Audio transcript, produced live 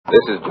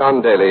This is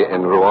John Daly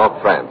in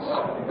Rouen, France.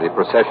 The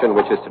procession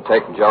which is to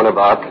take Joan of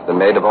Arc, the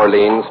Maid of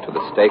Orléans, to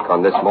the stake on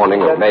this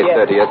morning of May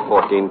 30th,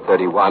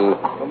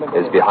 1431,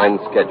 is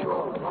behind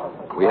schedule.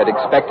 We had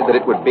expected that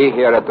it would be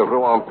here at the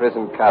Rouen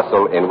prison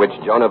castle in which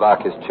Joan of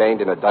Arc is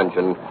chained in a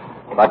dungeon,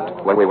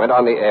 but when we went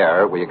on the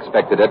air, we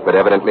expected it, but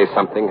evidently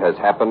something has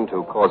happened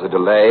to cause a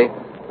delay,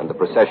 and the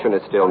procession is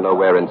still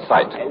nowhere in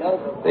sight.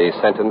 The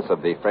sentence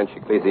of the French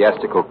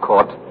ecclesiastical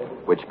court,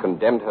 which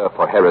condemned her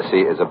for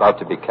heresy, is about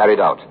to be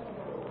carried out.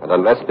 And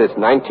unless this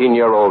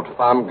 19-year-old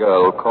farm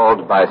girl,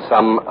 called by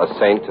some a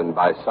saint and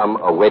by some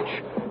a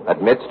witch,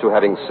 admits to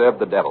having served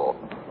the devil,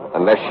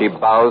 unless she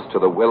bows to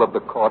the will of the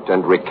court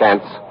and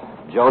recants,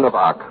 Joan of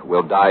Arc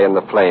will die in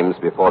the flames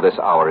before this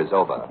hour is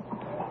over.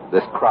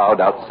 This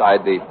crowd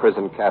outside the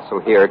prison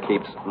castle here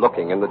keeps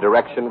looking in the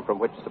direction from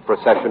which the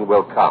procession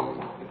will come.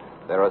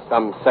 There are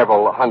some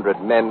several hundred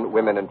men,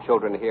 women, and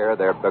children here.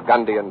 They're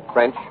Burgundian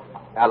French,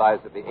 allies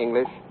of the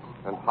English,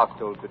 and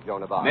hostile to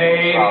Joan of Arc.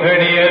 May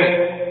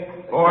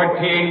 30th,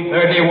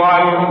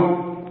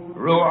 1431,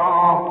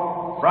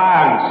 Rouen,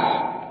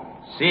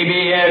 France.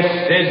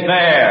 CBS is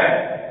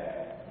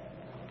there.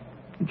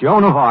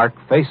 Joan of Arc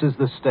faces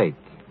the stake.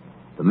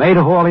 The Maid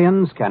of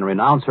Orléans can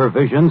renounce her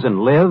visions and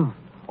live,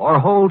 or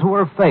hold to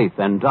her faith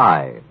and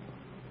die.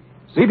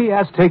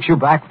 CBS takes you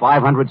back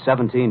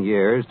 517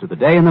 years to the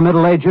day in the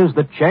Middle Ages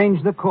that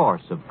changed the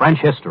course of French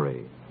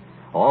history.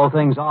 All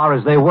things are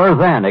as they were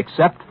then,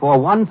 except for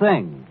one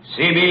thing.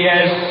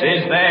 CBS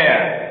is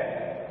there.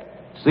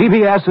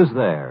 CBS is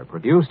there,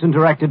 produced and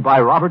directed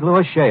by Robert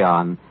Louis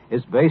Cheon,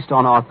 is based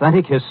on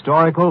authentic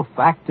historical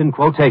fact and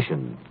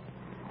quotation.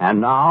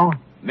 And now,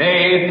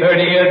 May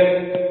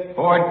 30th,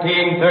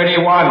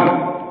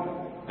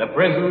 1431, the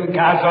prison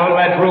castle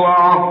at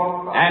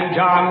Rouen and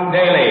John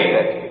Daly.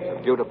 It's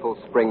a beautiful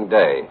spring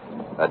day,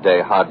 a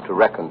day hard to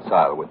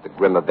reconcile with the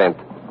grim event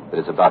that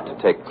is about to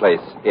take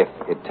place, if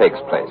it takes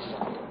place.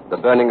 The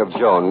burning of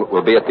Joan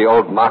will be at the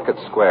old market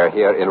square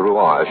here in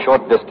Rouen, a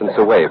short distance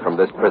away from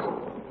this prison.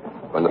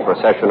 When the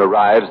procession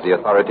arrives, the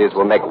authorities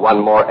will make one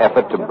more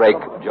effort to break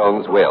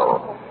Joan's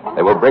will.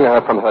 They will bring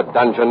her from her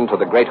dungeon to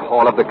the great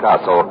hall of the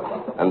castle,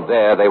 and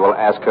there they will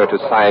ask her to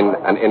sign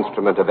an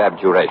instrument of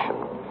abjuration.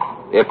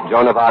 If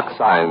Joan of Arc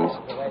signs,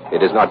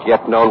 it is not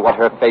yet known what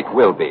her fate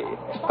will be,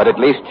 but at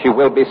least she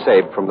will be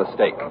saved from the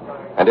stake.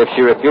 And if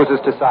she refuses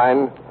to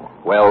sign,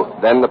 well,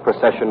 then the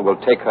procession will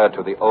take her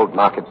to the old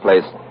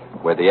marketplace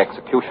where the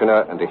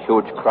executioner and a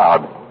huge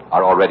crowd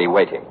are already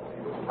waiting.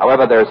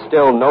 However, there is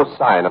still no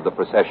sign of the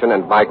procession,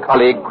 and my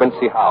colleague,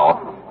 Quincy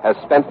Howe, has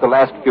spent the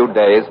last few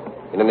days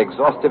in an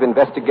exhaustive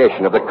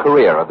investigation of the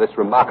career of this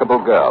remarkable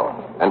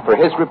girl. And for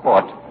his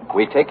report,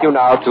 we take you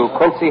now to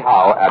Quincy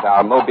Howe at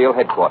our Mobile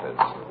headquarters.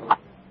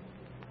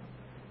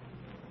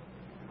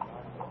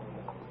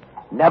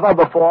 Never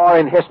before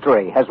in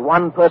history has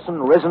one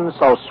person risen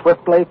so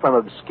swiftly from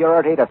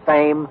obscurity to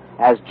fame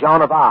as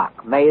Joan of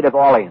Arc, Maid of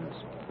Orléans.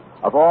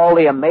 Of all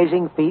the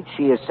amazing feats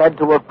she is said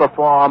to have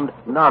performed,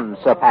 none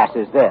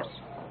surpasses this.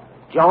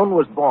 Joan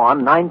was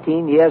born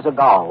 19 years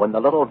ago in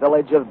the little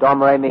village of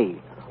Domrémy,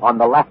 on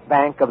the left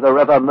bank of the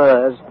river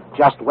Meuse,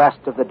 just west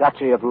of the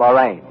Duchy of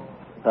Lorraine.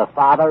 Her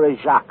father is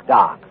Jacques,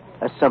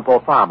 a simple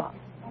farmer.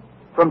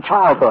 From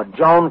childhood,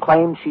 Joan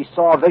claimed she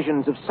saw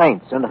visions of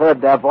saints and heard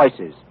their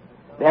voices.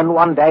 Then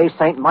one day,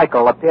 St.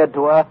 Michael appeared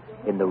to her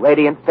in the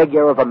radiant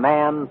figure of a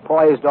man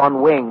poised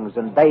on wings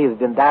and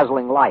bathed in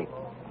dazzling light.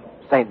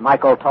 St.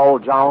 Michael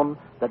told Joan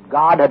that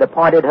God had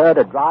appointed her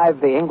to drive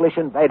the English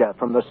invader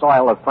from the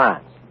soil of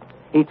France.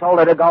 He told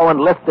her to go and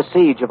lift the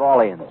siege of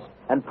Orléans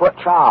and put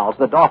Charles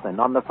the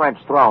Dauphin on the French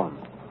throne.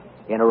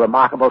 In a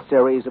remarkable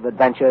series of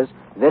adventures,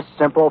 this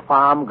simple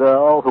farm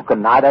girl, who could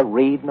neither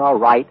read nor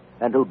write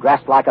and who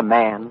dressed like a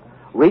man,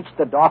 reached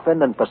the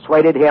Dauphin and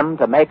persuaded him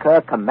to make her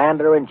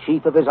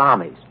commander-in-chief of his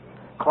armies.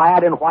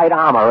 Clad in white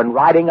armor and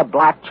riding a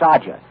black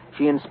charger,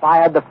 she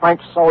inspired the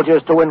French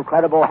soldiers to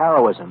incredible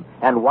heroism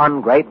and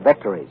won great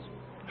victories.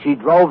 She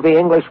drove the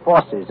English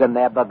forces and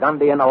their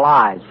Burgundian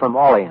allies from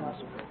Orléans.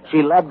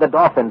 She led the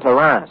Dauphin to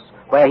Reims,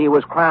 where he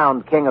was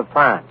crowned King of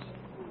France.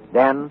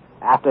 Then,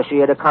 after she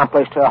had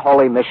accomplished her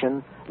holy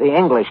mission, the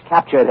English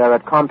captured her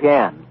at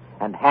Compiègne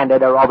and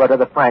handed her over to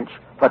the French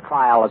for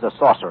trial as a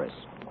sorceress.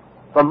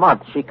 For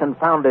months, she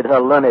confounded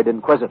her learned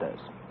inquisitors.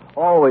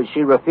 Always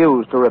she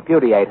refused to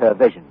repudiate her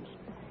visions.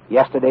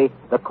 Yesterday,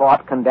 the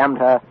court condemned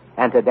her,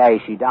 and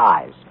today she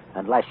dies,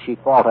 unless she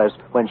falters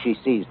when she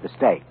sees the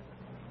stake.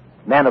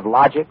 Men of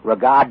logic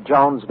regard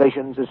Joan's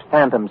visions as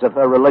phantoms of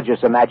her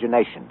religious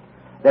imagination.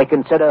 They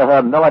consider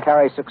her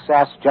military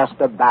success just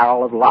a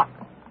barrel of luck.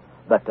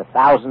 But to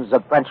thousands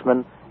of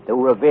Frenchmen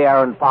who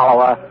revere and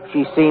follow her,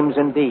 she seems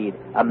indeed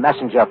a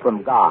messenger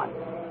from God.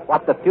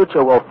 What the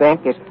future will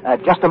think is...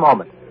 just a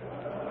moment.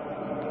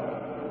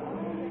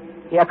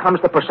 Here comes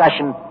the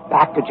procession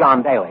back to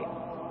John Daly.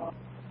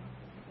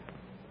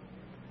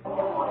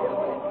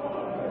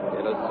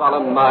 In a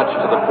solemn march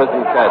to the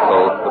prison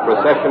castle, the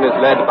procession is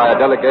led by a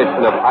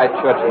delegation of high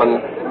churchmen,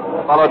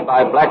 followed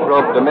by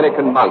black-robed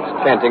Dominican monks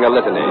chanting a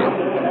litany.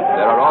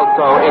 There are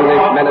also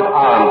English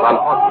men-at-arms on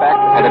horseback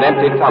and an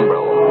empty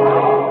tumbril.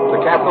 The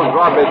castle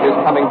drawbridge is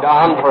coming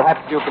down.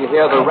 Perhaps you can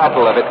hear the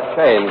rattle of its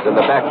chains in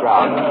the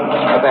background.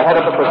 At the head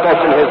of the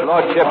procession, His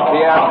Lordship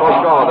Pierre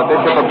Cochon, the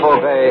Bishop of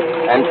Beauvais,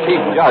 and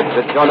Chief Judge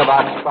at Joan of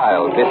Arc's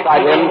trial.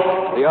 Beside him,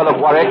 the Earl of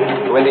Warwick,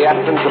 who in the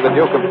absence of the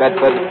Duke of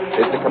Bedford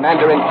is the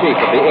Commander-in-Chief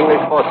of the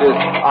English forces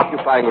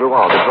occupying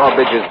Rouen. The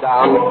drawbridge is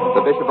down.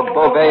 The Bishop of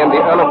Beauvais and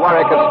the Earl of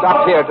Warwick have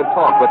stopped here to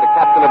talk with the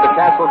captain of the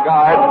castle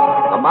guard.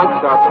 The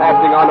monks are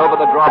passing on over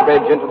the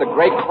drawbridge into the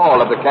great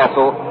hall of the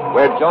castle,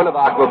 where Joan of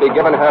Arc will be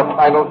given her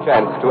final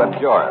chance to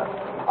abjure.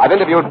 I've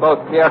interviewed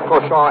both Pierre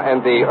Cochon and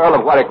the Earl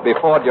of Warwick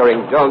before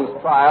during Joan's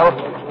trial.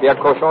 Pierre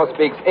Cochon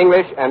speaks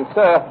English, and,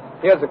 sir,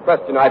 here's a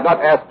question I've not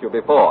asked you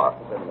before.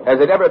 Has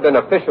it ever been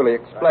officially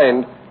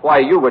explained why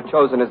you were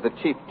chosen as the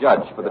chief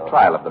judge for the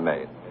trial of the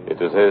maid?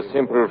 It is a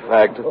simple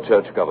fact of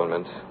church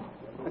government.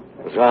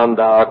 Jeanne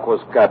d'Arc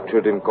was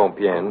captured in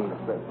Compiègne.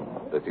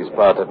 That is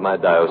part of my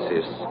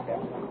diocese.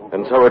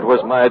 And so it was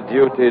my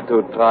duty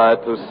to try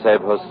to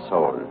save her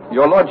soul.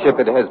 Your Lordship,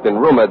 it has been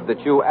rumored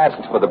that you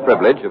asked for the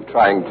privilege of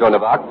trying Joan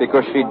of Arc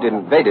because she'd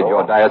invaded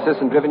your diocese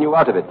and driven you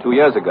out of it 2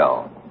 years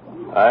ago.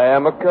 I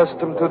am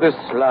accustomed to the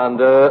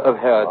slander of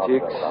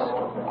heretics.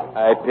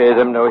 I pay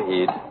them no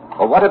heed.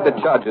 Well, what of the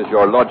charges,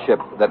 Your Lordship,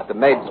 that the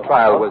maid's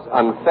trial was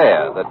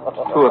unfair, that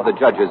 2 of the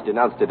judges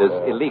denounced it as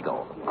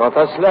illegal? Quant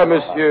à cela,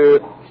 monsieur,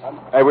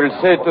 I will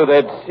say to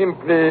that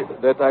simply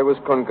that I was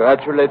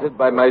congratulated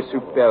by my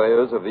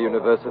superiors of the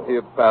University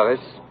of Paris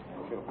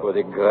for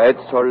the great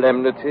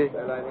solemnity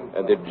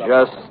and the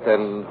just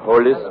and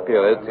holy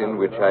spirit in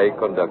which I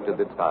conducted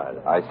the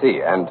trial. I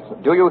see. And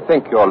do you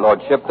think, Your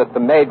Lordship, that the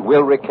maid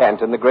will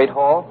recant in the Great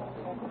Hall?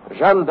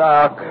 Jeanne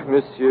d'Arc,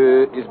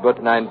 monsieur, is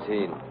but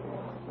 19.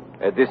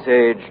 At this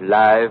age,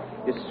 life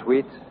is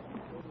sweet.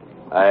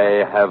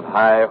 I have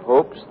high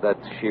hopes that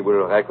she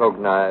will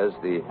recognize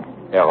the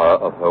error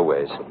of her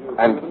ways.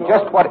 And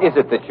just what is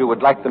it that you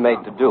would like the maid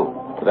to do?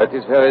 That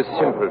is very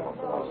simple.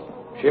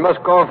 She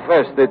must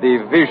confess that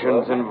the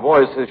visions and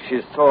voices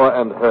she saw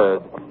and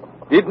heard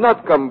did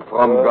not come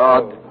from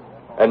God,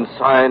 and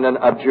sign an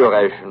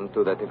abjuration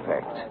to that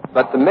effect.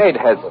 But the maid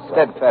has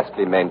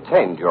steadfastly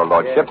maintained, Your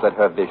Lordship, that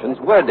her visions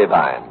were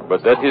divine.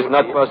 But that is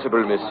not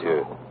possible,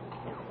 monsieur.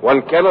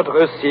 One cannot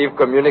receive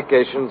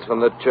communications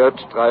from the Church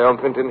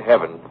triumphant in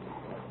heaven,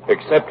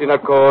 except in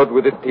accord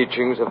with the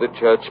teachings of the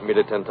Church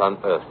militant on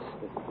earth.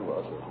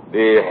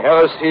 The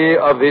heresy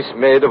of this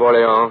Maid of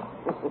Orléans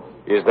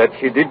is that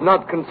she did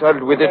not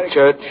consult with the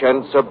Church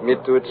and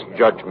submit to its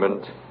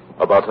judgment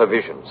about her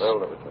visions.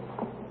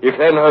 If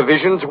then her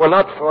visions were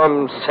not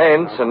from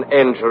saints and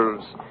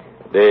angels,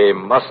 they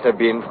must have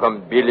been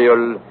from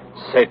Belial,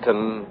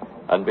 Satan,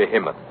 and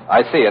Behemoth.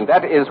 I see, and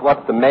that is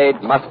what the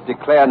maid must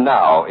declare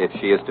now if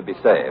she is to be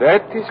saved.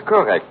 That is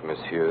correct,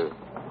 monsieur.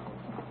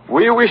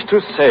 We wish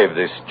to save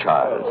this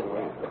child.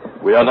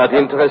 We are not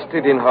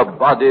interested in her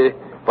body,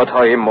 but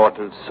her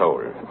immortal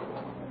soul.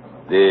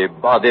 The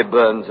body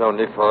burns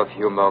only for a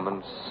few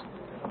moments,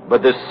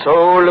 but the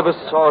soul of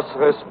a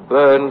sorceress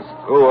burns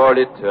through all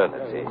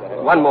eternity.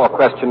 One more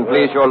question,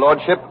 please, Your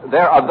Lordship.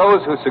 There are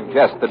those who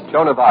suggest that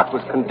Joan of Arc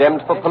was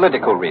condemned for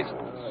political reasons.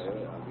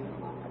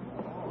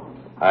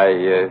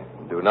 I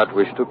do not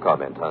wish to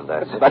comment on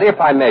that. But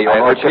if I may, Your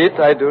Lordship... I repeat,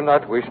 I do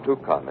not wish to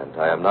comment.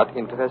 I am not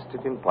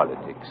interested in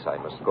politics. I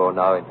must go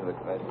now into the...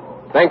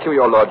 Thank you,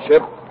 Your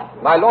Lordship.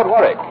 My Lord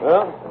Warwick.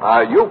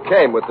 You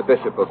came with the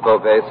Bishop of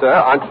Beauvais, sir.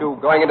 Aren't you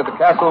going into the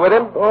castle with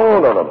him? Oh,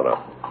 no.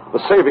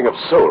 The saving of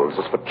souls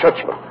is for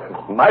churchmen.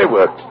 My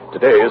work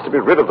today is to be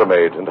rid of the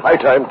maid, and high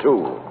time,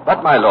 too.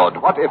 But, my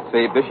lord, what if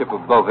the Bishop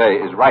of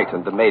Beauvais is right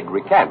and the maid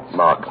recants?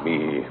 Mark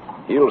me.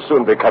 He'll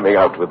soon be coming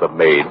out with the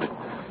maid.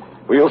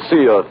 We'll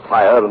see a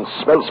fire and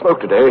smell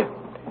smoke today.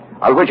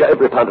 I'll wager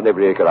every pound and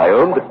every acre I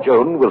own that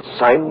Joan will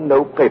sign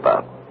no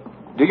paper.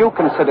 Do you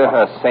consider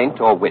her saint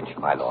or witch,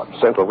 my lord?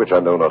 Saint or witch, I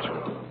know not.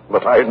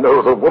 But I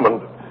know the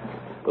woman.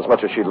 As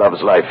much as she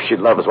loves life, she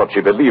loves what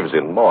she believes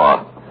in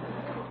more.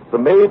 The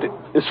maid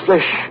is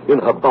flesh in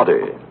her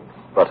body,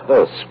 but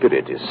her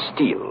spirit is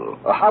steel.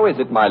 How is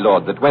it, my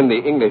lord, that when the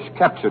English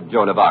captured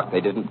Joan of Arc,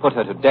 they didn't put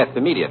her to death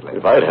immediately?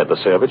 If I'd had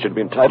the say of it, she'd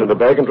been tied in a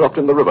bag and dropped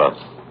in the river.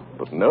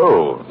 But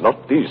no,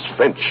 not these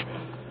French.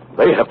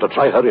 They have to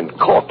try her in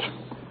court.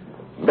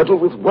 Meddle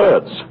with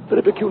words.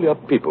 Very peculiar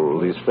people,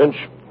 these French.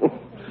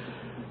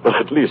 But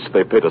at least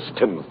they paid us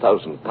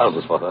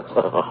 £10,000 for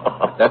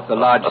her. That's a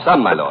large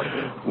sum, my lord.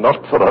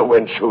 Not for a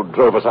wench who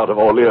drove us out of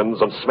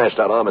Orleans and smashed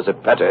our armies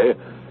at Patay,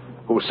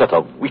 who set a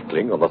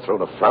weakling on the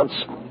throne of France.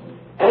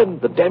 And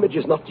the damage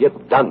is not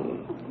yet done.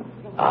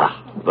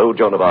 Though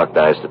Joan of Arc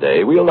dies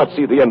today, we'll not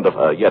see the end of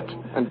her yet.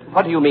 And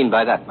what do you mean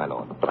by that, my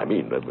lord? But I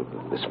mean,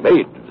 this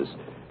maid,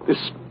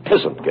 this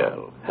peasant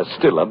girl, has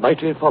still a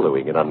mighty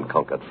following in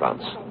unconquered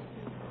France.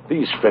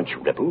 These French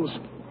rebels,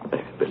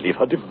 they believe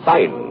her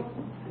divine.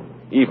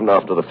 Even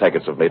after the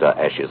faggots have made her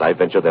ashes, I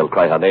venture they'll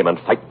cry her name and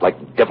fight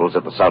like devils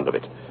at the sound of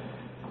it.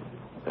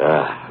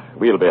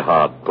 we'll be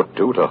hard put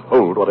to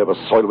hold whatever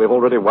soil we've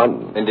already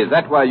won. And is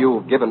that why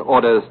you've given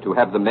orders to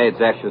have the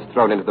maid's ashes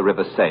thrown into the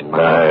River Seine, my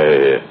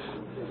lord?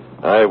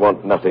 I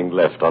want nothing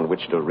left on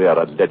which to rear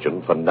a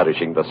legend for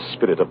nourishing the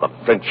spirit of the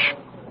French.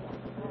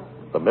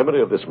 The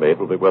memory of this maid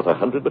will be worth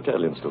 100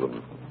 battalions to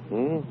them.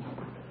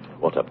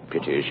 What a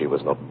pity she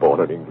was not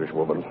born an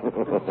Englishwoman.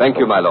 Thank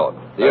you, my lord.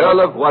 The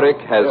Earl of Warwick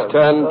has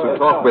turned to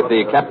talk with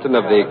the captain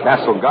of the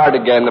castle guard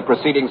again. The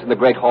proceedings in the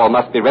Great Hall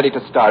must be ready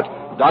to start.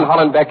 Don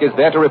Hollenbeck is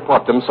there to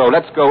report them, so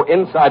let's go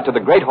inside to the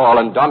Great Hall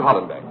and Don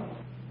Hollenbeck.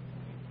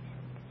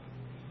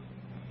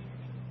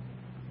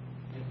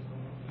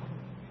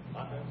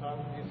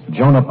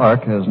 Joan of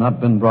Arc has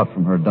not been brought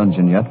from her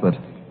dungeon yet, but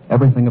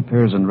everything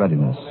appears in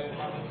readiness.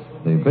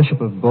 The Bishop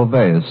of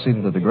Beauvais is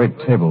seated at a great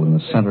table in the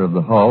center of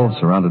the hall,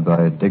 surrounded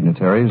by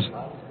dignitaries.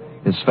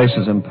 His face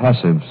is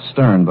impassive,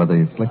 stern by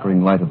the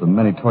flickering light of the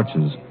many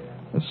torches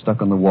that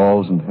stuck on the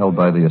walls and held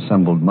by the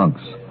assembled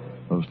monks.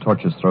 Those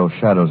torches throw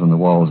shadows on the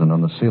walls and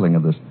on the ceiling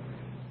of this.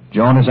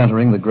 Joan is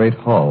entering the great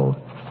hall.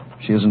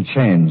 She is in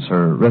chains.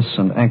 Her wrists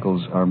and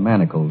ankles are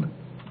manacled.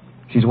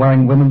 She's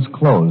wearing women's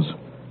clothes,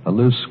 a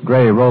loose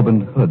gray robe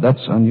and hood.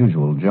 That's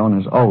unusual. Joan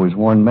has always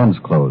worn men's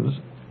clothes.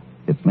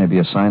 It may be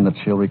a sign that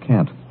she'll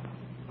recant.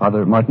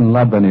 Father Martin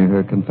Labrenu,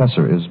 her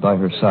confessor, is by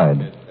her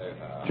side.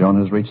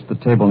 Joan has reached the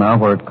table now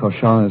where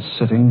Cochon is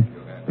sitting.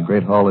 The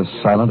great hall is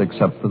silent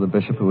except for the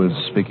bishop who is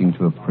speaking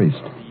to a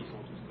priest.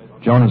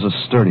 Joan is a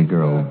sturdy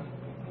girl.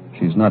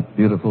 She's not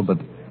beautiful, but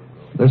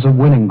there's a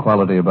winning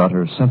quality about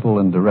her, simple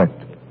and direct,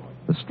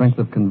 the strength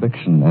of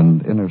conviction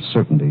and inner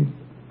certainty.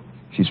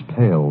 She's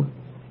pale.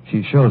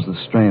 She shows the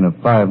strain of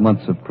 5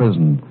 months of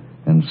prison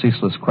and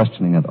ceaseless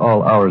questioning at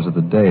all hours of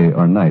the day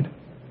or night.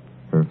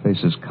 Her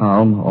face is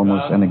calm,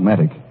 almost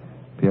enigmatic.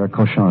 Pierre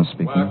Cochon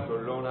speaking. Moi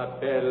que l'on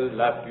appelle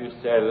la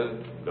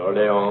Pucelle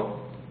d'Orléans,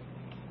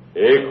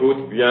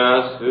 écoute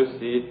bien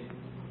ceci.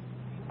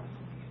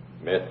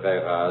 Maître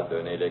Erard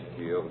donnait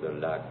lecture de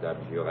l'acte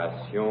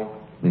d'abjuration.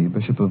 The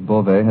Bishop of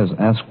Beauvais has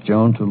asked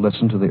Joan to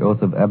listen to the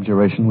oath of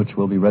abjuration, which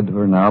will be read to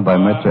her now by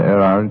Maître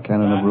Erard,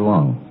 canon of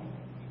Rouen.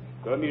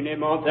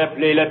 Communément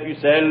appelé la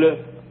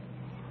Pucelle,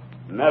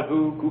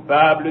 m'avoue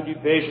coupable du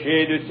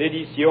péché de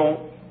sédition,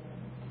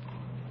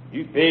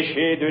 du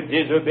péché de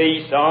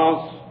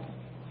désobéissance,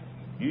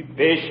 du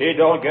péché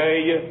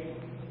d'orgueil,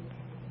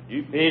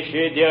 du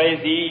péché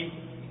d'hérésie.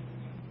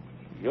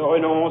 Je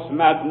renonce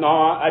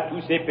maintenant à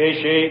tous ces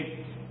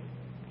péchés,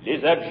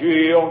 les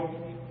abjure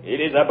et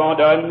les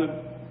abandonne,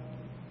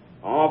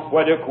 en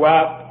foi de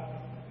quoi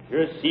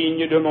je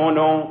signe de mon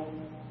nom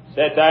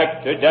cet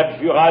acte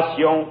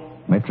d'abjuration.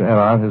 Maître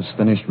Erard has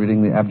finished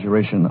reading the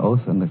abjuration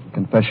oath and the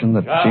confession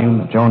that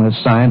Joan has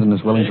signed and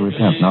is willing to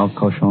repent. Now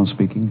Cochon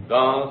speaking.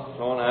 Dans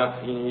son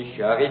infinie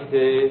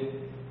charité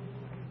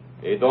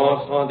et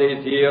dans son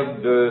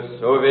désir de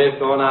sauver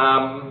ton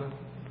âme,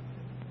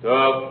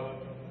 sauf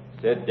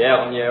cette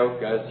dernière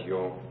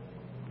occasion,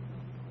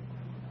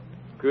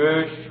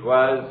 que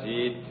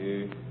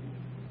choisis-tu,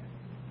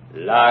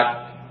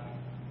 l'acte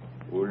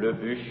ou le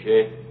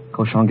bûcher?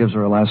 Cochon gives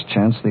her a last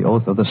chance, the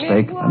oath of the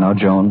stake, and now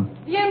Joan.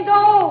 Viens d'en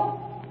haut,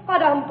 pas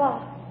d'en bas.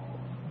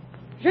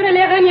 Je ne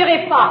les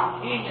renierai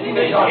pas.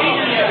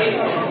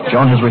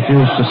 Joan has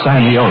refused to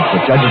sign the oath.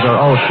 The judges are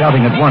all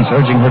shouting at once,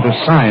 urging her to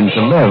sign,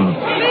 to live.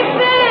 Mes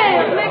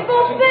pères, mes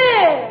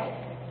confrères,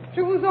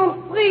 je vous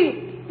en prie,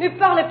 ne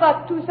parlez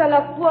pas tous à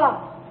la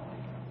fois.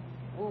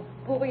 Vous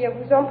pourriez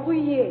vous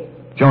embrouiller.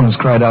 Joan has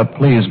cried out,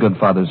 please, good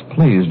fathers,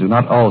 please, do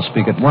not all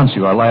speak at once.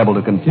 You are liable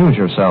to confuse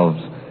yourselves.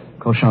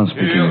 Cochon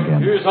speaking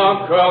again. Tu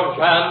encore,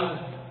 Jeanne?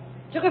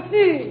 Je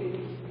refuse.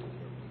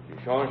 Tu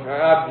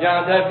changeras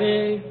bien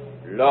d'avis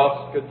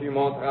lorsque tu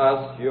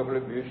monteras sur le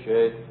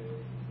bûcher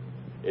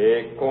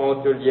et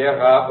qu'on te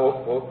liera au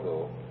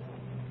poteau.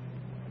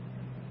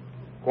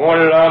 Qu'on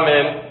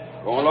l'emmène.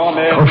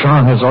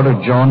 Cochon has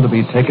ordered Joan to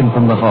be taken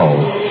from the hall.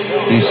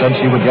 He said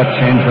she would yet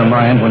change her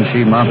mind when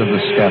she mounted the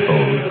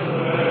scaffold.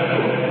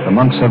 The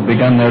monks have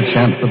begun their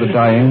chant for the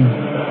dying.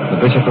 The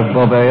Bishop of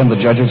Beauvais and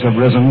the judges have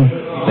risen.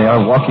 They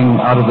are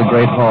walking out of the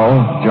great hall.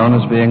 Joan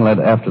is being led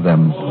after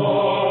them.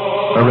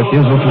 Her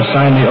refusal to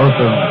sign the oath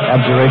of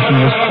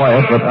abjuration was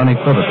quiet but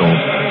unequivocal.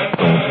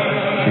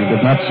 She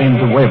did not seem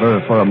to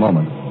waver for a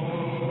moment.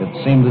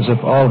 It seemed as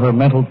if all her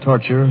mental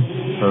torture,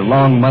 her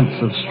long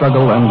months of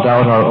struggle and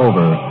doubt are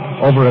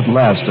over at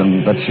last,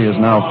 and that she is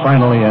now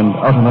finally and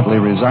ultimately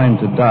resigned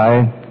to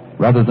die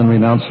rather than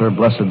renounce her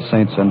blessed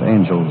saints and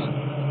angels.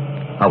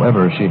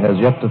 However, she has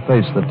yet to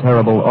face the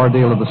terrible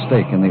ordeal of the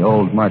stake in the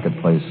old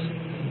marketplace.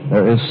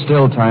 There is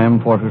still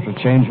time for her to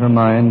change her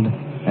mind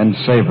and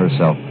save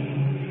herself.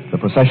 The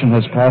procession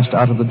has passed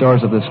out of the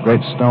doors of this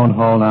great stone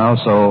hall now,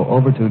 so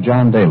over to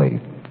John Daly.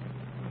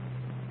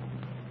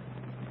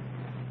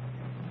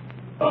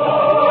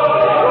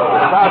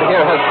 The crowd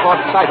here has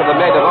caught sight of the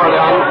Maid of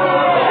Orléans.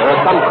 There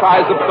are some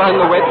cries of burn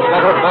the witch,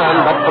 let her burn,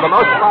 but for the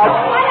most part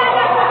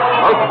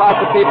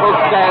the people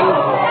stand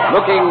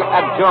looking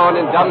at Joan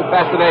in dumb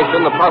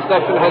fascination. The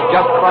procession has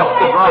just crossed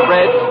the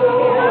drawbridge.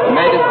 The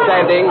maid is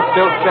standing,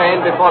 still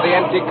chained before the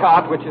empty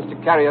cart, which is to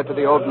carry her to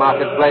the old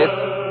marketplace.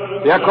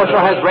 Pierre Cochon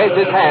has raised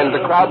his hand.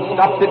 The crowd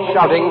stops its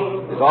shouting.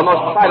 Is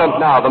almost silent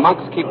now. The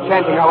monks keep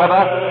chanting,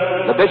 however.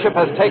 The bishop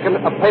has taken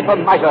a paper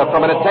mitre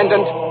from an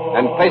attendant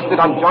and placed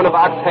it on Joan of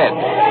Arc's head.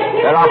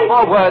 There are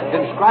 4 words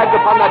inscribed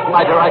upon that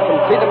mitre. I can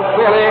see them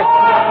clearly.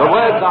 The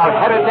words are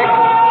heretic,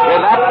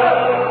 relapse,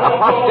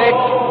 apostate,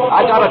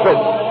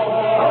 idolatrous.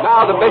 And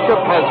now the bishop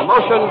has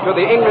motioned to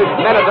the English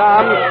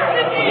men-at-arms.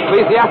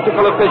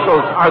 Ecclesiastical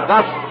officials are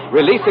thus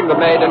releasing the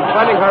maid and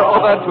turning her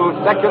over to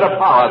secular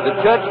power. The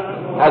church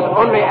has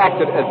only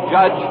acted as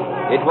judge.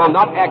 It will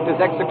not act as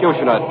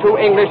executioner. 2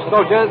 English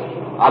soldiers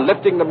are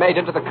lifting the maid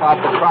into the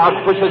cart. The crowd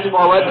pushes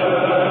forward.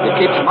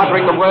 He keeps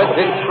muttering the words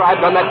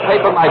inscribed on that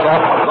paper mitre.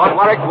 Lord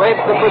Warwick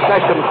waves the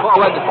procession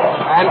forward,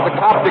 and the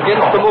cart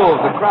begins to move,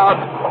 the crowd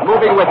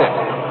moving with it.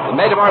 The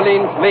Maid of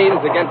Orleans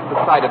leans against the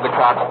side of the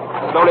cart,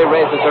 slowly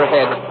raises her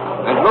head,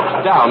 and looks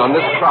down on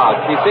this crowd.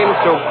 She seems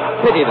to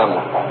pity them,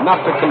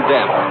 not to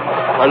condemn.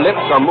 Her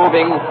lips are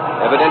moving,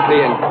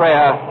 evidently in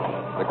prayer.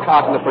 The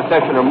cart and the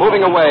procession are moving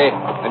away,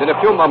 and in a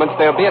few moments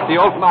they'll be at the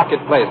old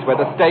marketplace where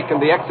the stake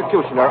and the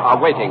executioner are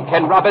waiting.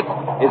 Ken Roberts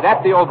is at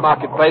the old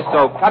marketplace,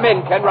 so come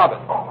in, Ken Roberts.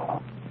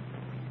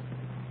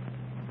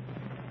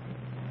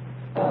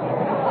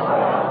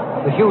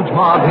 The huge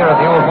mob here at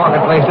the old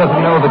marketplace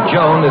doesn't know that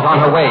Joan is on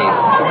her way.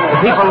 The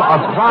people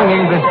are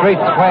thronging this great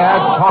square,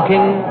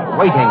 talking,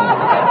 waiting.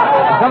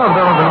 Some of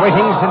them have been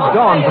waiting since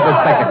dawn for this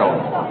spectacle.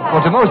 For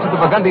to most of the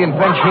Burgundian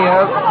French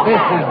here, this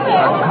is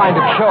a kind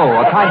of show,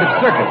 a kind of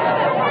circus.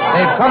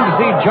 They've come to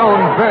see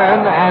Joan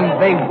burn, and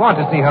they want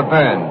to see her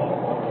burn.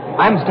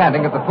 I'm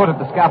standing at the foot of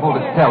the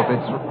scaffold itself.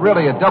 It's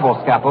really a double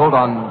scaffold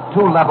on 2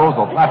 levels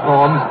or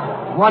platforms,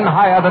 one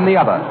higher than the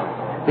other.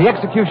 The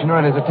executioner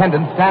and his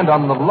attendants stand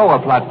on the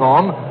lower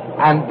platform,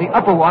 and the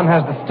upper one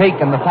has the stake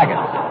and the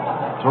faggots.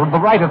 To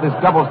the right of this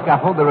double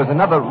scaffold, there is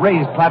another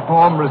raised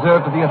platform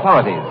reserved to the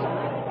authorities.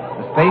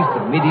 The space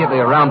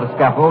immediately around the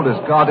scaffold is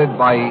guarded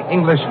by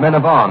English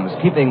men-of-arms,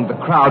 keeping the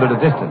crowd at a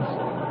distance.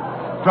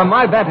 From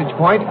my vantage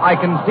point, I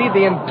can see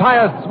the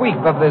entire sweep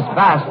of this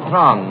vast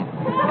throng.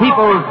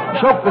 People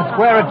choke the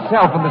square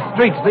itself and the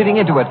streets leading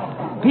into it.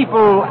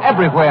 People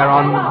everywhere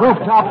on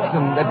rooftops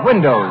and at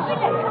windows.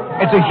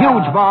 It's a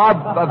huge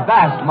mob, a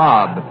vast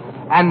mob.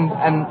 And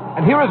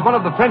here is one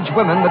of the French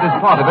women that is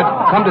part of it,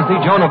 come to see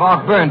Joan of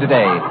Arc burn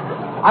today.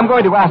 I'm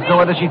going to ask her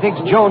whether she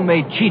thinks Joan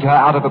may cheat her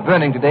out of a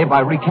burning today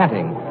by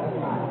recanting.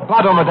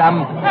 Pardon,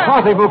 madame.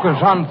 Pensez-vous que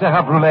Jeanne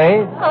sera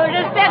brûlée? Oh,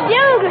 j'espère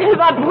bien qu'elle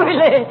va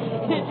brûler.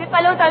 J'ai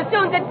pas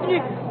l'intention d'être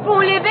venue pour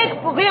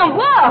l'évêque pour rien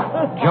voir.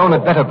 Joan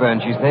had better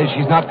burn, she says.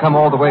 She's not come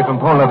all the way from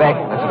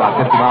Pont-l'Évêque, that's about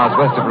 50 miles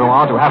west of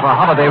Rouen, to have her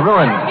holiday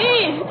ruined.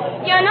 Oui,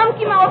 il y a un homme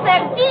qui m'a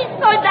offert 10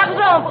 sols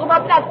d'argent pour ma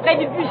place près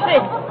du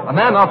bûcher. A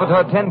man offered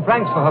her 10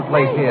 francs for her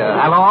place here.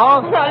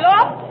 Alors?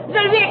 Alors, je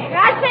lui ai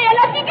craché à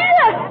la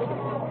figure.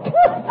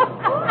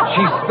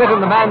 She spit in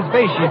the man's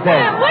face, she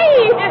said.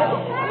 Oui,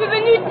 je suis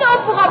venu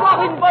tant pour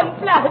avoir une bonne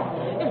place.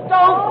 Je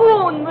t'en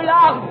fous, on ne me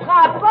la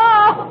fera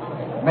pas.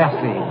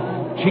 Merci.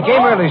 She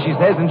came early, she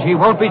says, and she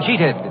won't be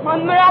cheated. On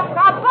ne me la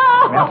fera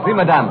pas. Merci,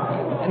 madame.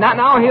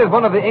 Now here's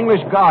one of the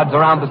English guards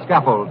around the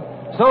scaffold.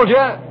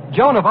 Soldier,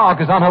 Joan of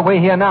Arc is on her way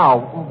here now.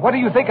 What do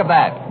you think of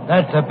that?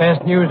 That's the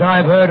best news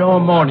I've heard all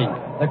morning.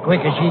 The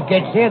quicker she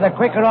gets here, the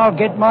quicker I'll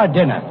get my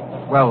dinner.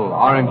 Well,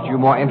 aren't you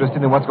more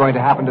interested in what's going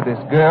to happen to this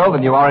girl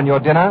than you are in your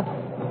dinner?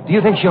 Do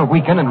you think she'll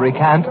weaken and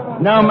recant?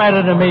 No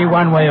matter to me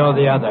one way or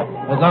the other,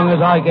 as long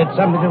as I get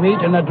something to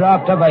eat and a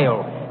draught of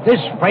ale. This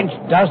French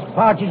dust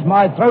parches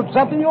my throat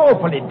something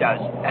awful, it does.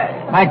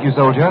 Thank you,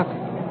 soldier.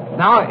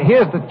 Now,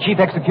 here's the chief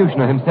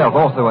executioner himself,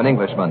 also an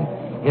Englishman.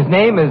 His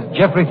name is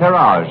Geoffrey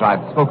Ferrage.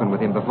 I've spoken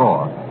with him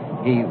before.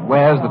 He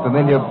wears the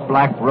familiar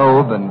black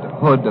robe and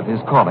hood of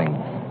his calling.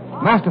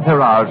 Master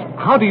Ferrage,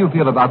 how do you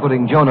feel about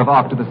putting Joan of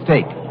Arc to the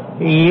stake?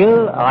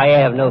 Feel? I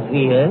have no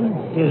feeling.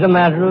 It is a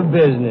matter of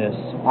business.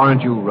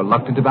 Aren't you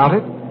reluctant about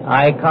it?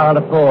 I can't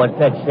afford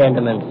such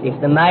sentiments. If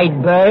the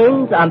maid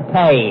burns, I'm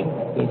paid.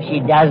 If she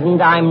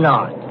doesn't, I'm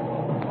not.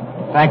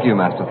 Thank you,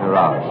 Master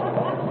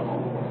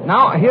Ferrage.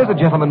 Now, here's a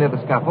gentleman near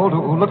the scaffold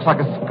who looks like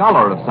a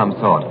scholar of some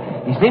sort.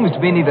 He seems to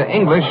be neither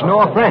English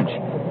nor French.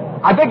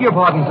 I beg your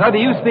pardon, sir. Do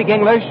you speak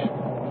English?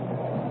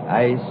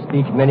 I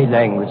speak many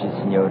languages,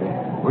 signore.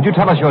 Would you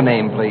tell us your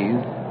name, please?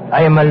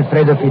 I am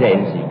Alfredo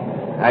Firenze.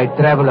 I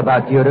travel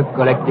about Europe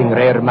collecting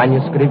rare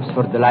manuscripts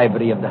for the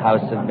library of the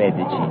House of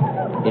Medici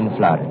in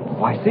Florence.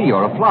 Oh, I see.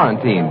 You're a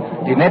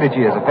Florentine. De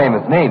Medici is a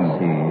famous name.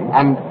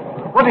 And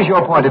what is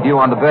your point of view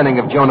on the burning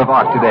of Joan of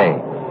Arc today?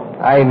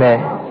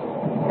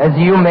 As a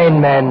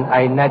humane man,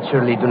 I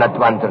naturally do not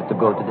want her to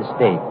go to the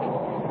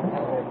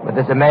stake. But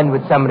as a man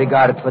with some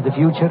regard for the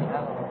future,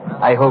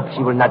 I hope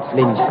she will not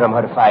flinch from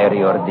her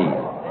fiery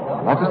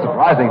ordeal. That's a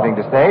surprising thing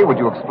to say. Would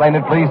you explain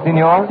it, please,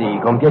 signor? Si,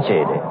 con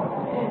piacere.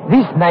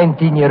 This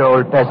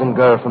 19-year-old peasant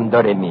girl from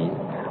Domrémy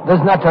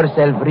does not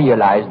herself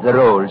realize the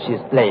role she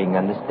is playing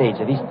on the stage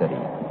of history.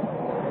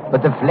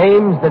 But the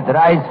flames that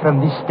rise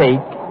from this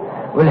stake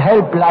will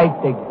help light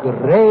a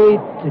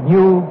great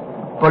new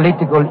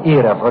political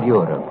era for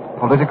Europe.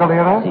 political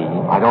era? Si.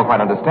 I don't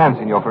quite understand,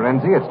 Signor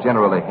Ferenzi. It's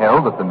generally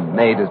held that the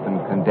maid has been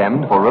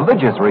condemned for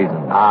religious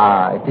reasons.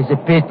 It is a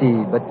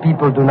pity, but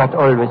people do not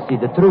always see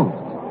the truth.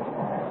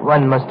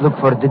 One must look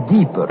for the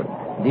deeper,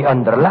 the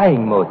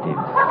underlying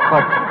motives.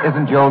 But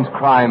isn't Joan's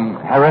crime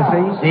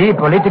heresy? See,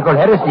 political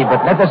heresy,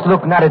 but let us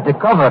look not at the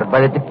cover,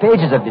 but at the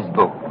pages of this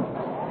book.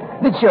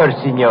 The church,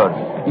 Signor,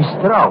 is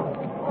strong.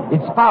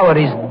 Its power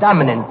is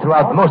dominant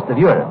throughout most of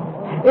Europe.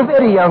 A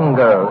very young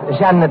girl,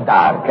 Jeanne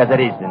d'Arc, has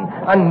arisen,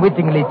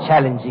 unwittingly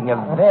challenging a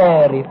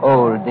very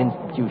old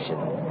institution.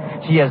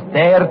 She has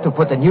dared to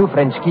put a new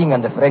French king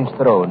on the French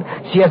throne.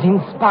 She has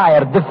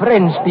inspired the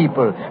French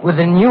people with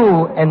a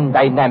new and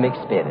dynamic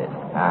spirit.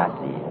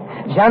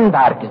 See, Jeanne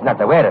d'Arc is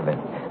not aware of it,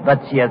 but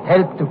she has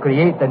helped to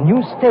create a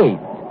new state.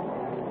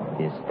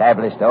 The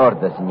established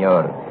order,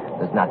 Signor,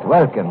 does not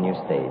welcome new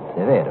states,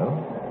 vero?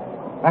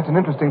 That's an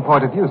interesting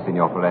point of view,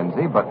 Signor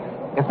Ferenzi, but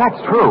if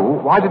that's true,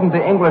 why didn't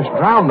the English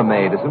drown the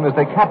maid as soon as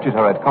they captured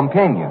her at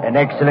Compiègne? An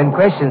excellent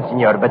question,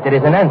 Signor, but there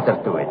is an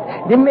answer to it.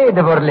 The Maid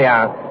of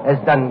Orléans has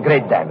done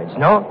great damage,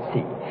 no?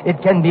 See,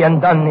 it can be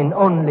undone in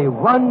only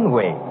one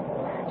way.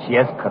 She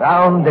has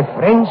crowned the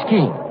French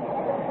king.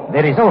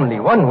 There is only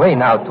one way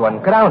now to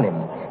uncrown him,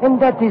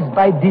 and that is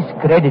by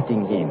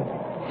discrediting him.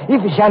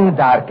 If Jeanne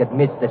d'Arc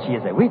admits that she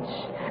is a witch,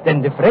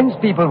 then the French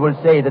people will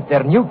say that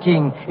their new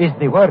king is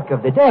the work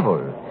of the devil,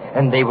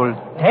 and they will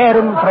tear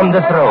him from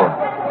the throne.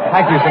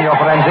 Thank you, Signor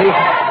Ferenzi.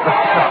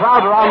 The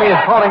crowd around me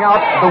is calling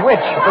out, the witch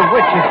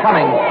is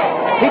coming.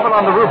 People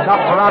on the rooftop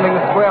surrounding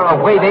the square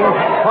are waving,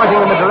 pointing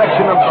in the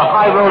direction of the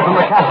high road from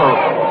the castle.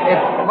 It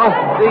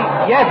must be,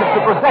 yes, it's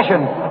the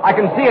procession. I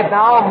can see it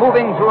now,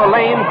 moving through a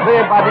lane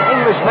cleared by the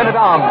English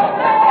men-at-arms.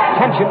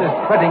 Tension is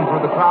spreading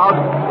through the crowd.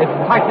 It's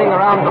tightening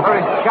around the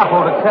very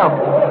scaffold itself.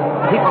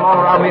 People all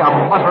around me are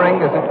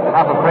muttering as if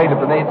half afraid of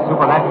the maid's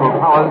supernatural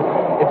powers.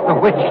 It's the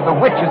witch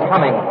is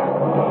coming.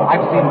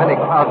 I've seen many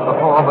crowds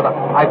before, but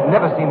I've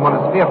never seen one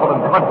as fearful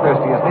and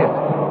bloodthirsty as this.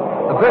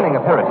 The burning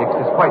of heretics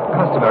is quite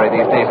customary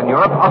these days in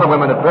Europe. Other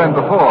women have burned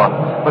before.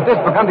 But this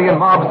Burgundian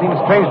mob seems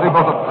strangely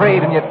both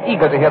afraid and yet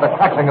eager to hear the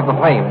crackling of the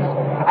flames.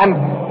 And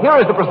here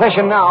is the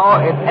procession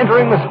now. It's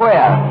entering the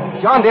square.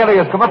 John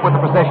Daly has come up with the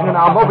procession in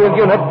our mobile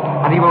unit,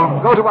 and he will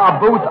go to our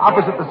booth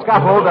opposite the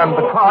scaffold and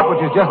the cart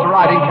which is just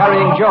arriving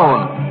carrying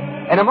Joan.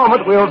 In a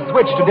moment, we'll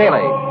switch to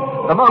Daly.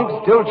 The monks,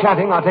 still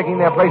chanting, are taking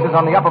their places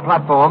on the upper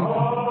platform.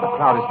 The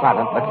crowd is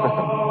silent. Let's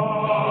listen.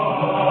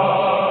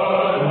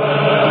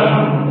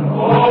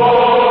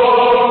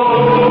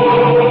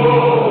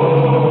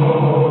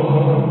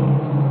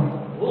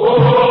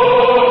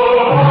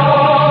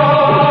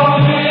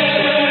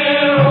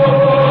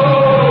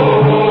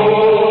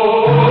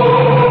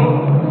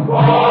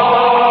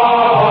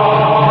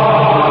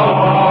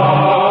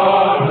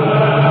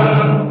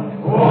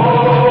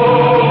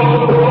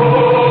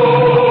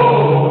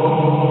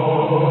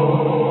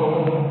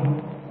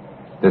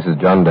 This is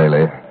John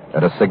Daly.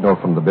 At a signal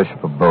from the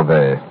Bishop of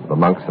Beauvais, the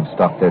monks have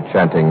stopped their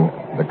chanting.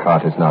 The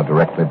cart is now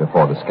directly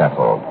before the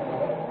scaffold.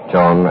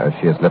 Joan, as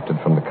she is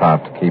lifted from the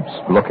cart, keeps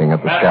looking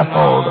at the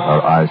scaffold.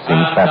 Her eyes seem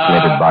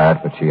fascinated by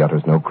it, but she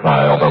utters no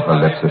cry, although her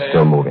lips are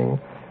still moving.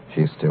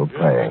 She's still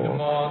praying.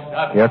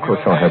 Pierre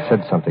Cochon has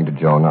said something to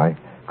Joan. I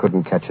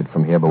couldn't catch it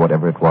from here, but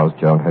whatever it was,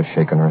 Joan has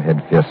shaken her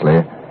head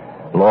fiercely.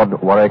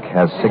 Lord Warwick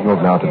has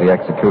signaled now to the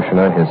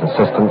executioner. His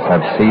assistants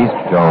have seized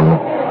Joan.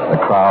 The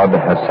crowd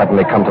has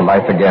suddenly come to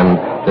life again.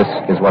 This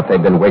is what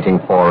they've been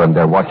waiting for, and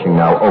they're watching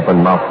now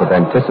open-mouthed with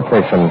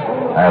anticipation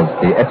as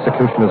the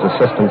executioner's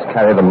assistants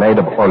carry the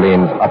Maid of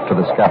Orléans up to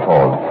the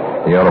scaffold.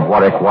 The Earl of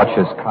Warwick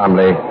watches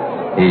calmly.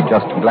 He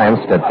just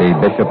glanced at the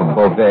Bishop of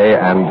Beauvais,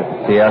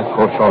 and Pierre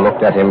Cochon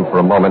looked at him for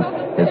a moment,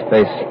 his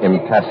face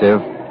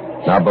impassive.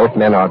 Now both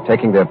men are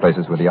taking their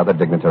places with the other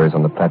dignitaries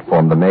on the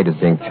platform. The maid is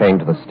being chained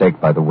to the stake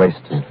by the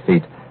waist and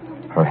feet.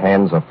 Her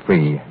hands are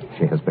free.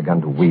 She has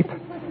begun to weep,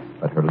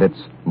 but her lips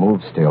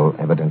move still,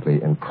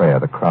 evidently in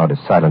prayer. The crowd is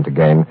silent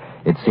again.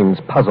 It seems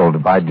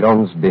puzzled by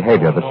Joan's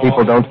behavior. The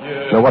people don't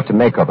know what to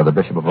make of her. The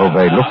Bishop of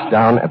Beauvais looks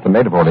down at the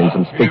Maid of Orléans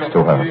and speaks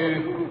to her.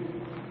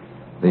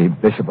 The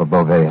Bishop of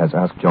Beauvais has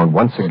asked Joan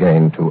once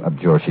again to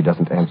abjure. She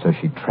doesn't answer.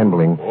 She's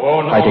trembling,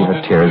 fighting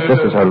her tears. This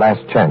is her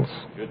last chance.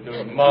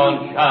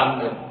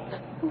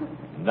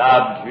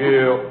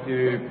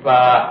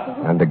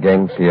 And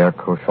again, Pierre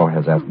Cochon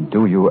has asked,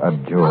 do you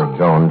abjure,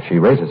 Joan? She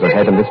raises her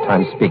head and this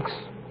time speaks.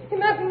 Et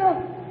maintenant,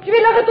 je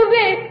vais la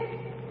retrouver.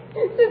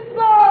 Ce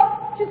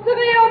soir, je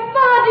serai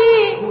enfin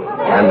libre.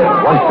 And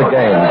once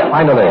again,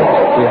 finally,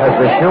 she has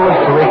refused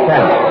to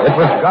recant. It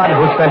was God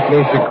who sent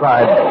me, she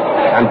cried.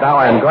 And now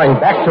I am going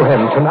back to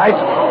him. Tonight,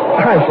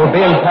 I shall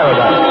be in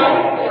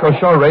paradise.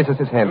 Cochon raises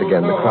his hand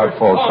again. The crowd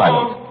falls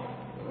silent.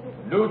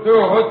 Nous te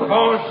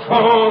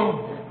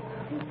retranchons.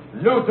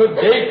 Nous te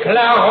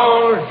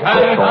déclarons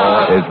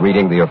Cochon is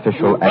reading the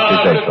official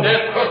accusation.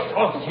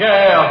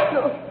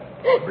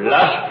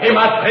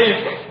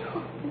 Blasphématrice,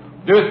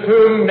 de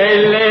te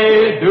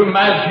mêler de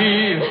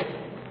magie,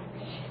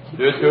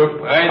 de te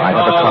prétendre... I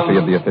have a copy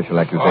of the official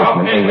accusation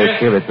in English.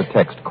 Here is the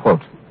text,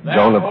 quote,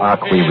 Joan of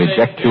Arc, we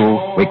reject you,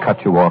 we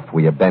cut you off,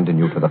 we abandon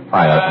you to the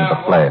fire and the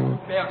flame.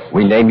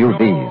 We name you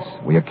these,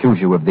 we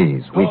accuse you of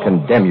these, we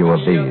condemn you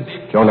of these.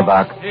 Joan of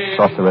Arc,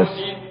 sorceress,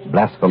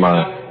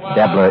 blasphemer,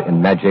 dabbler in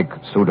magic,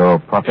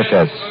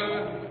 pseudo-prophetess,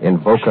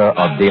 invoker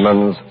of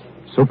demons,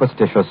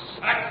 superstitious,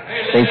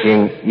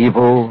 thinking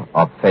evil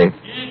of faith,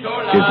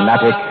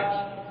 schismatic,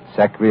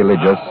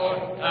 sacrilegious,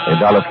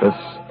 idolatrous,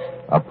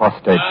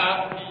 apostate,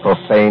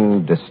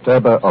 profane,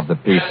 disturber of the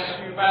peace,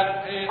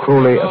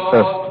 cruelly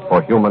athirst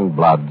for human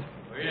blood,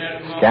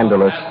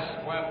 scandalous,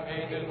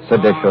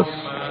 seditious,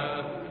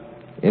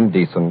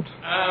 indecent,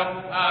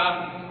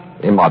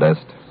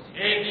 immodest.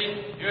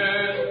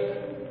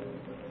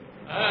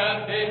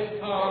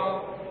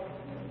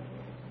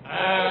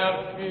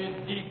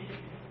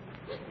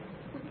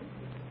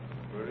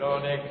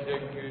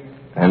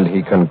 And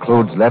he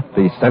concludes, let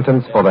the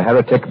sentence for the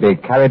heretic be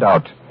carried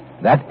out.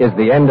 That is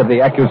the end of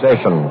the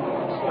accusation.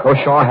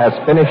 Cochon has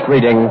finished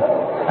reading,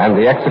 and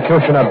the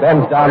executioner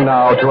bends down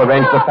now to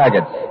arrange the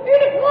faggots.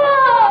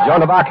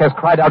 Joan of Arc has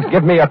cried out,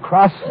 give me a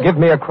cross, give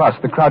me a cross.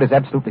 The crowd is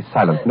absolutely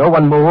silent. No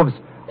one moves,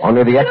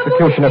 only the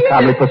executioner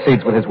calmly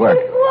proceeds with his work.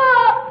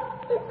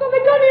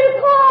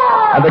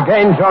 And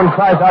again Joan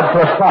cries out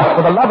for a cross.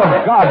 For the love of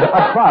God,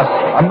 a cross.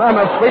 A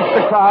murmur sweeps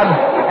the crowd,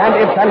 and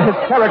it's an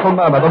hysterical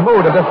murmur. The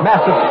mood of this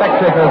mass of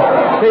spectators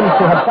seems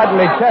to have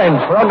suddenly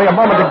changed. For only a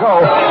moment ago,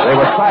 they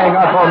were crying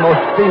out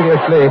almost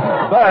fiendishly,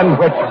 burn,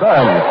 witch,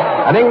 burn.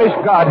 An English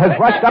guard has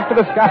rushed up to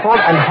the scaffold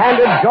and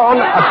handed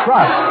Joan a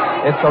cross.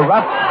 It's a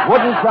rough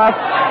wooden cross,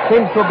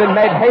 seems to have been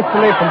made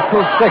hastily from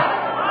 2 sticks.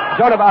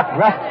 Joan of Arc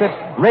grasps it,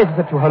 raises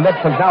it to her lips,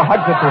 and now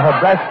hugs it to her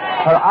breast.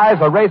 Her eyes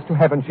are raised to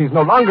heaven. She's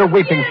no longer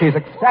weeping. She's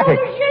ecstatic.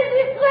 And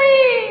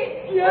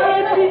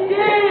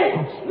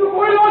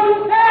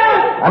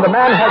the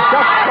man has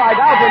just cried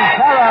out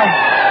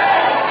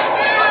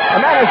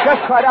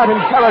in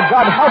terror.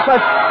 God help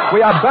us.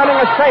 We are burning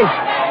a saint.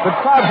 The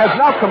crowd has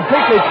now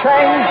completely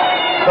changed.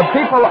 The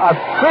people are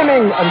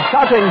screaming and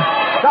shouting,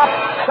 stop,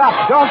 stop,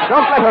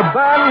 don't let her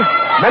burn.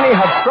 Many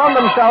have thrown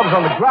themselves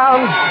on the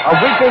ground, are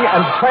weeping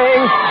and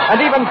praying,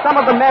 and even some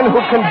of the men who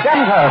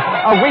condemned her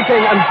are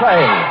weeping and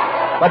praying.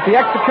 But the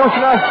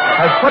executioner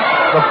has put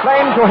the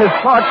flame to his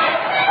torch,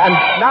 and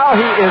now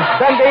he is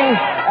bending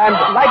and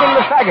lighting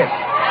the faggot.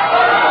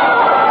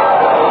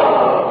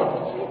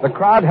 The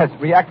crowd has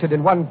reacted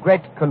in one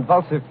great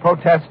convulsive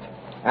protest,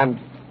 and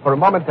for a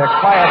moment they're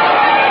quiet,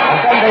 and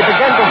then they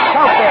begin to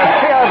shout their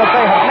fear that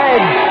they have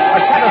made a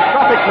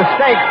catastrophic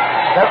mistake.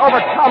 They're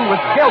overcome with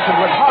guilt and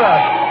with horror.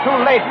 Too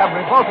late have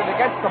revolted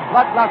against the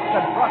bloodlust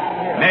that brought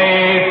them here.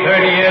 May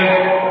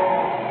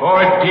 30th,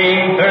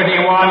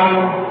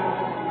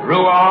 1431,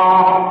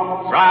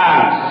 Rouen,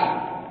 France.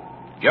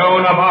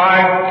 Joan of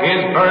Arc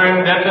is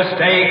burned at the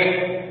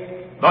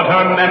stake, but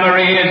her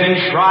memory is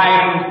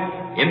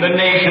enshrined in the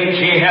nation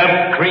she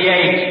helped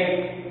create.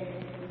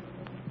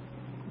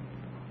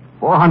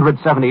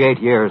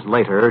 478 years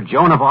later,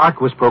 Joan of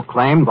Arc was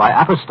proclaimed by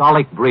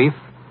apostolic brief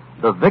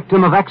the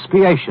victim of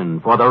expiation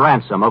for the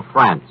ransom of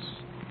France.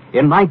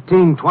 In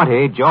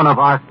 1920, Joan of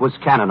Arc was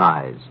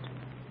canonized.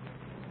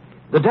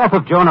 The death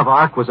of Joan of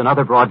Arc was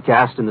another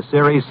broadcast in the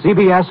series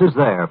CBS Is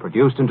There,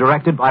 produced and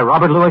directed by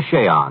Robert Louis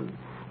Cheon.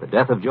 The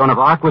death of Joan of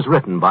Arc was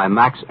written by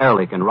Max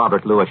Ehrlich and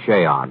Robert Louis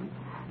Cheon.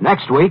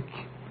 Next week,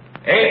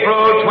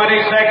 April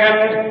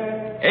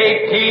 22nd,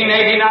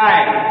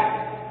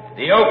 1889,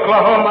 the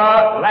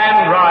Oklahoma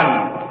Land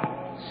Run.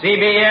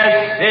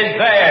 CBS Is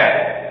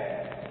There.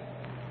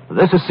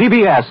 This is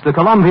CBS, the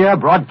Columbia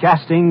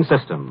Broadcasting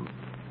System.